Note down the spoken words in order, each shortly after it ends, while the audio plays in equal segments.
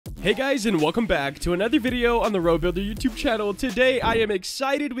Hey guys, and welcome back to another video on the Robuilder YouTube channel. Today I am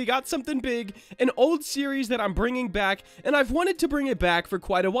excited. We got something big, an old series that I'm bringing back, and I've wanted to bring it back for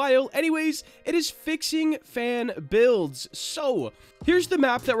quite a while. Anyways, it is fixing fan builds. So here's the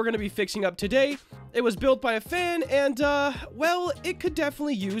map that we're going to be fixing up today. It was built by a fan, and well, it could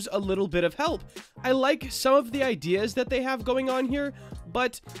definitely use a little bit of help. I like some of the ideas that they have going on here,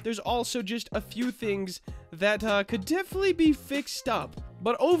 but there's also just a few things that could definitely be fixed up.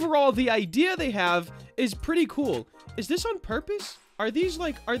 But overall, the idea they have is pretty cool. Is this on purpose? Are these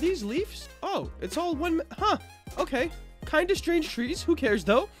leaves? Oh, it's all one, huh, okay. Kind of strange trees, who cares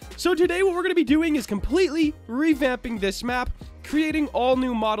though? So today what we're going to be doing is completely revamping this map, creating all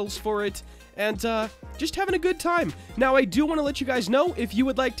new models for it, and just having a good time. Now, I do want to let you guys know, if you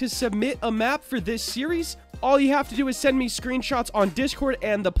would like to submit a map for this series, all you have to do is send me screenshots on Discord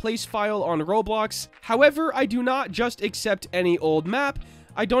and the place file on Roblox. However, I do not just accept any old map.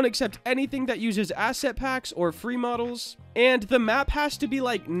 I don't accept anything that uses asset packs or free models. And the map has to be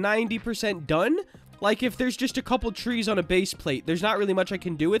like 90% done. Like if there's just a couple trees on a base plate, there's not really much I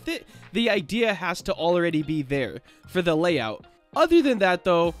can do with it. The idea has to already be there for the layout. Other than that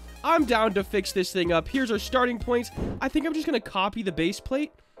though, I'm down to fix this thing up. Here's our starting points. I think I'm just going to copy the base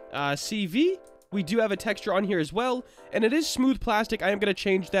plate. CV. We do have a texture on here as well, and it is smooth plastic. I am going to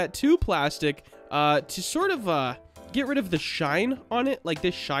change that to plastic to sort of get rid of the shine on it, like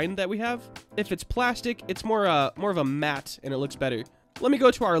this shine that we have. If it's plastic, it's more of a matte, and it looks better. Let me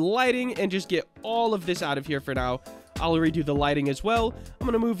go to our lighting and just get all of this out of here for now. I'll redo the lighting as well. I'm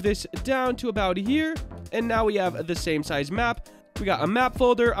going to move this down to about here, and now we have the same size map. We got a map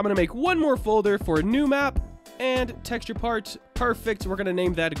folder. I'm going to make one more folder for a new map, and texture part. Perfect. We're going to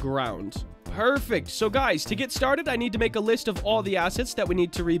name that ground. Perfect. So guys, to get started, I need to make a list of all the assets that we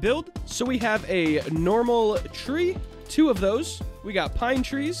need to rebuild. So we have a normal tree, 2 of those. We got pine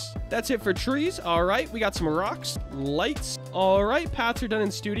trees. That's it for trees. All right. We got some rocks, lights. All right. Paths are done in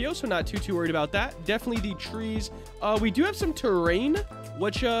studio, so not too worried about that. Definitely the trees. We do have some terrain,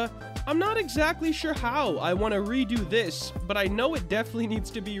 which I'm not exactly sure how I want to redo this, but I know it definitely needs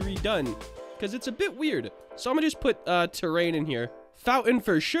to be redone because it's a bit weird. So I'm gonna just put terrain in here. Fountain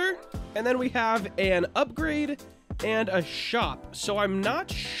for sure, and then we have an upgrade and a shop. So I'm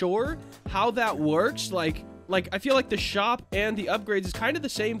not sure how that works. Like I feel like the shop and the upgrades is kind of the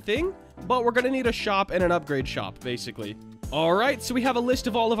same thing, but we're gonna need a shop and an upgrade shop basically. All right, so we have a list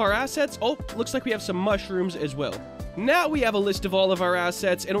of all of our assets. Oh, looks like we have some mushrooms as well. Now we have a list of all of our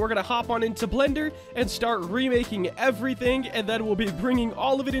assets, and we're gonna hop on into Blender and start remaking everything, and then we'll be bringing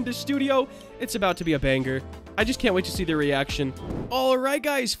all of it into studio. It's about to be a banger. I just can't wait to see the reaction. All right,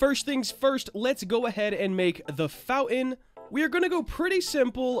 guys, first things first, let's go ahead and make the fountain. We are gonna go pretty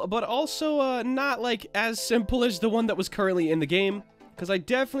simple, but also not like as simple as the one that was currently in the game, because I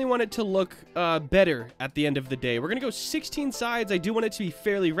definitely want it to look better at the end of the day. We're gonna go 16 sides. I do want it to be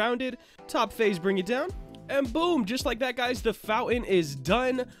fairly rounded. Top phase, bring it down. And boom, just like that, guys, the fountain is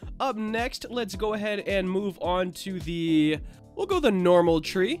done. Up next, let's go ahead and move on to we'll go the normal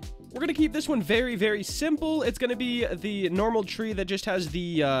tree. We're going to keep this one very, very simple. It's going to be the normal tree that just has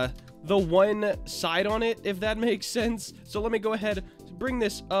the one side on it, if that makes sense. So let me go ahead, bring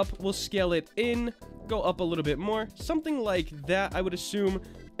this up. We'll scale it in, go up a little bit more. Something like that, I would assume.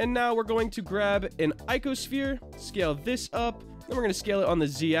 And now we're going to grab an icosphere, scale this up. Then we're going to scale it on the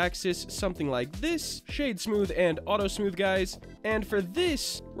Z-axis, something like this. Shade smooth and auto smooth, guys. And for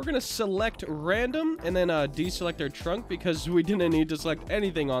this, we're going to select random and then deselect our trunk because we didn't need to select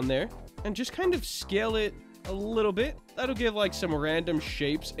anything on there. And just kind of scale it a little bit. That'll give like some random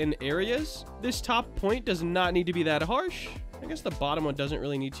shapes in areas. This top point does not need to be that harsh. I guess the bottom one doesn't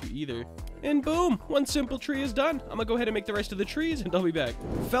really need to either. And boom, one simple tree is done. I'm gonna go ahead and make the rest of the trees and I'll be back.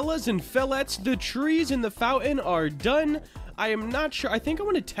 Fellas and fellettes, the trees in the fountain are done. I am not sure. I think I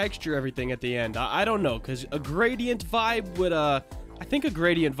want to texture everything at the end. I don't know, because a gradient vibe would, I think a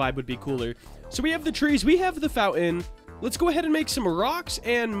gradient vibe would be cooler. So we have the trees, we have the fountain. Let's go ahead and make some rocks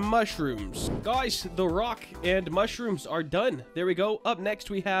and mushrooms. Guys, the rock and mushrooms are done. There we go. Up next,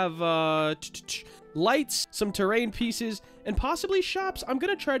 we have lights, some terrain pieces, and possibly shops. I'm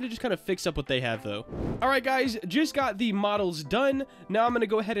going to try to just kind of fix up what they have, though. All right, guys, just got the models done. Now I'm going to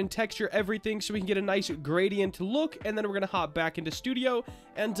go ahead and texture everything so we can get a nice gradient look, and then we're going to hop back into studio,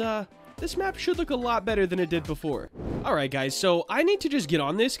 and this map should look a lot better than it did before. All right, guys, so I need to just get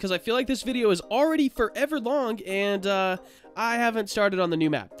on this because I feel like this video is already forever long, and I haven't started on the new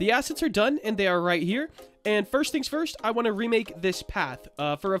map. The assets are done, and they are right here. And first things first, I want to remake this path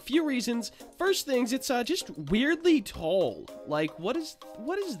for a few reasons. First things, it's just weirdly tall. Like, what is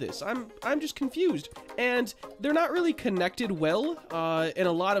this? I'm just confused. And they're not really connected well in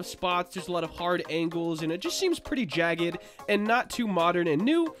a lot of spots. There's a lot of hard angles, and it just seems pretty jagged and not too modern and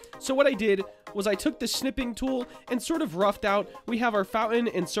new. So what I did was I took the snipping tool and sort of roughed out. We have our fountain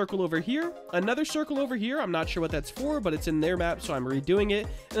and circle over here, another circle over here. I'm not sure what that's for, but it's in their map, so I'm redoing it.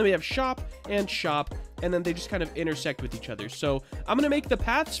 And then we have shop and shop, and then they just kind of intersect with each other. So I'm gonna make the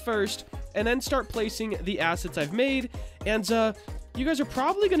paths first and then start placing the assets I've made. And you guys are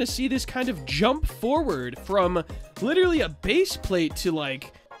probably gonna see this kind of jump forward from literally a base plate to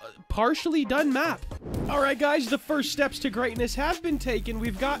like partially done map. Alright guys, the first steps to greatness have been taken.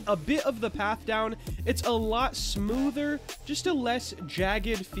 We've got a bit of the path down. It's a lot smoother, just a less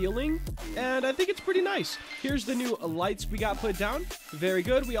jagged feeling, and I think it's pretty nice. Here's the new lights we got put down. Very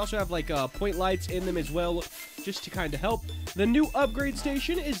good. We also have like point lights in them as well, just to kind of help. The new upgrade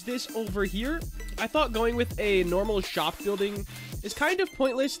station is this over here. I thought going with a normal shop building is kind of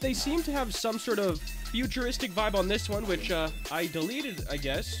pointless. They seem to have some sort of futuristic vibe on this one, which I deleted, I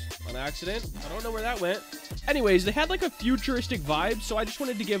guess, on accident. I don't know where that went. Anyways, they had like a futuristic vibe, so I just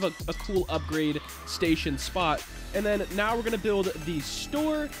wanted to give a cool upgrade station spot. And then now we're going to build the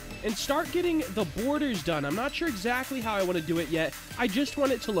store and start getting the borders done. I'm not sure exactly how I want to do it yet. I just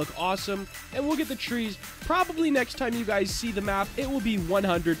want it to look awesome, and we'll get the trees. Probably next time you guys see the map, it will be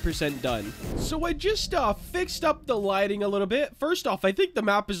 100% done. So I just fixed up the lighting a little bit. First off, I think the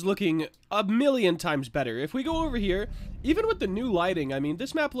map is looking a million times better. If we go over here, even with the new lighting, I mean,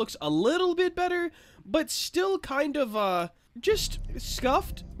 this map looks a little bit better, but still kind of, just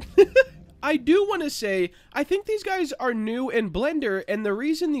scuffed. I do want to say, I think these guys are new in Blender, and the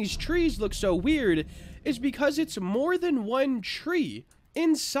reason these trees look so weird is because it's more than one tree.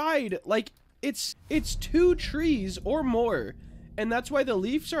 Inside, like, it's 2 trees or more, and that's why the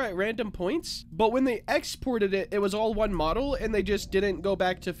leaves are at random points. But when they exported it, it was all one model, and they just didn't go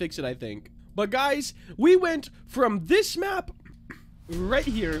back to fix it, I think. But guys, we went from this map right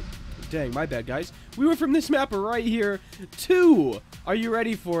here. Dang, my bad, guys. We went from this map right here to, are you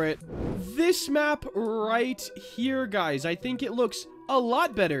ready for it? This map right here, guys. I think it looks a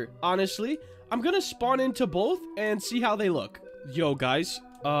lot better, honestly. I'm gonna spawn into both and see how they look. Yo, guys,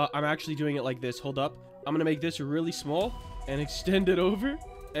 I'm actually doing it like this. Hold up. I'm gonna make this really small and extend it over.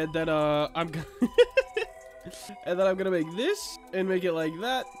 And then, and then I'm gonna make this and make it like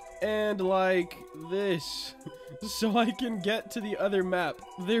that. And like this, so I can get to the other map.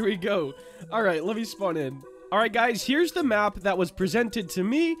 There we go. All right, let me spawn in. All right, guys, here's the map that was presented to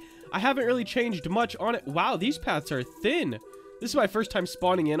me. I haven't really changed much on it. Wow, these paths are thin. This is my first time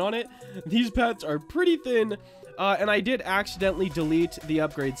spawning in on it. These paths are pretty thin. And I did accidentally delete the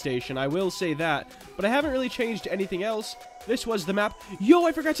upgrade station. I will say that. But I haven't really changed anything else. This was the map. Yo,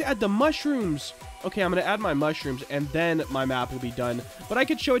 I forgot to add the mushrooms. Okay, I'm going to add my mushrooms, and then my map will be done. But I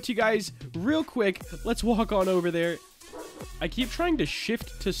could show it to you guys real quick. Let's walk on over there. I keep trying to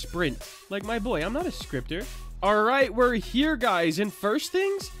shift to sprint. Like my boy, I'm not a scripter. All right, we're here, guys. And first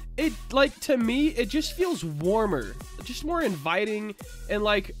things, it, like, to me, it just feels warmer. Just more inviting and,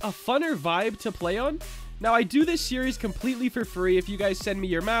 like, a funner vibe to play on. Now, I do this series completely for free. If you guys send me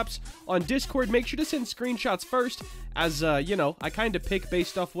your maps on Discord, make sure to send screenshots first, as, you know, I kind of pick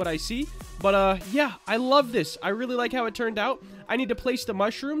based off what I see. But, yeah, I love this. I really like how it turned out. I need to place the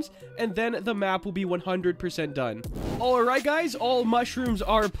mushrooms, and then the map will be 100% done. Alright, guys, all mushrooms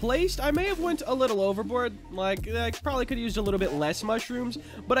are placed. I may have went a little overboard. Like, I probably could have used a little bit less mushrooms,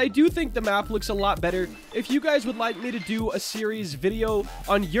 but I do think the map looks a lot better. If you guys would like me to do a series video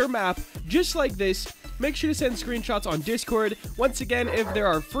on your map just like this, make sure to send screenshots on Discord. Once again, if there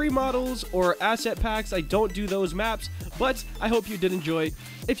are free models or asset packs, I don't do those maps, but I hope you did enjoy.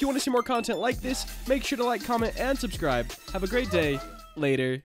 If you want to see more content like this, make sure to like, comment, and subscribe. Have a great day. Later.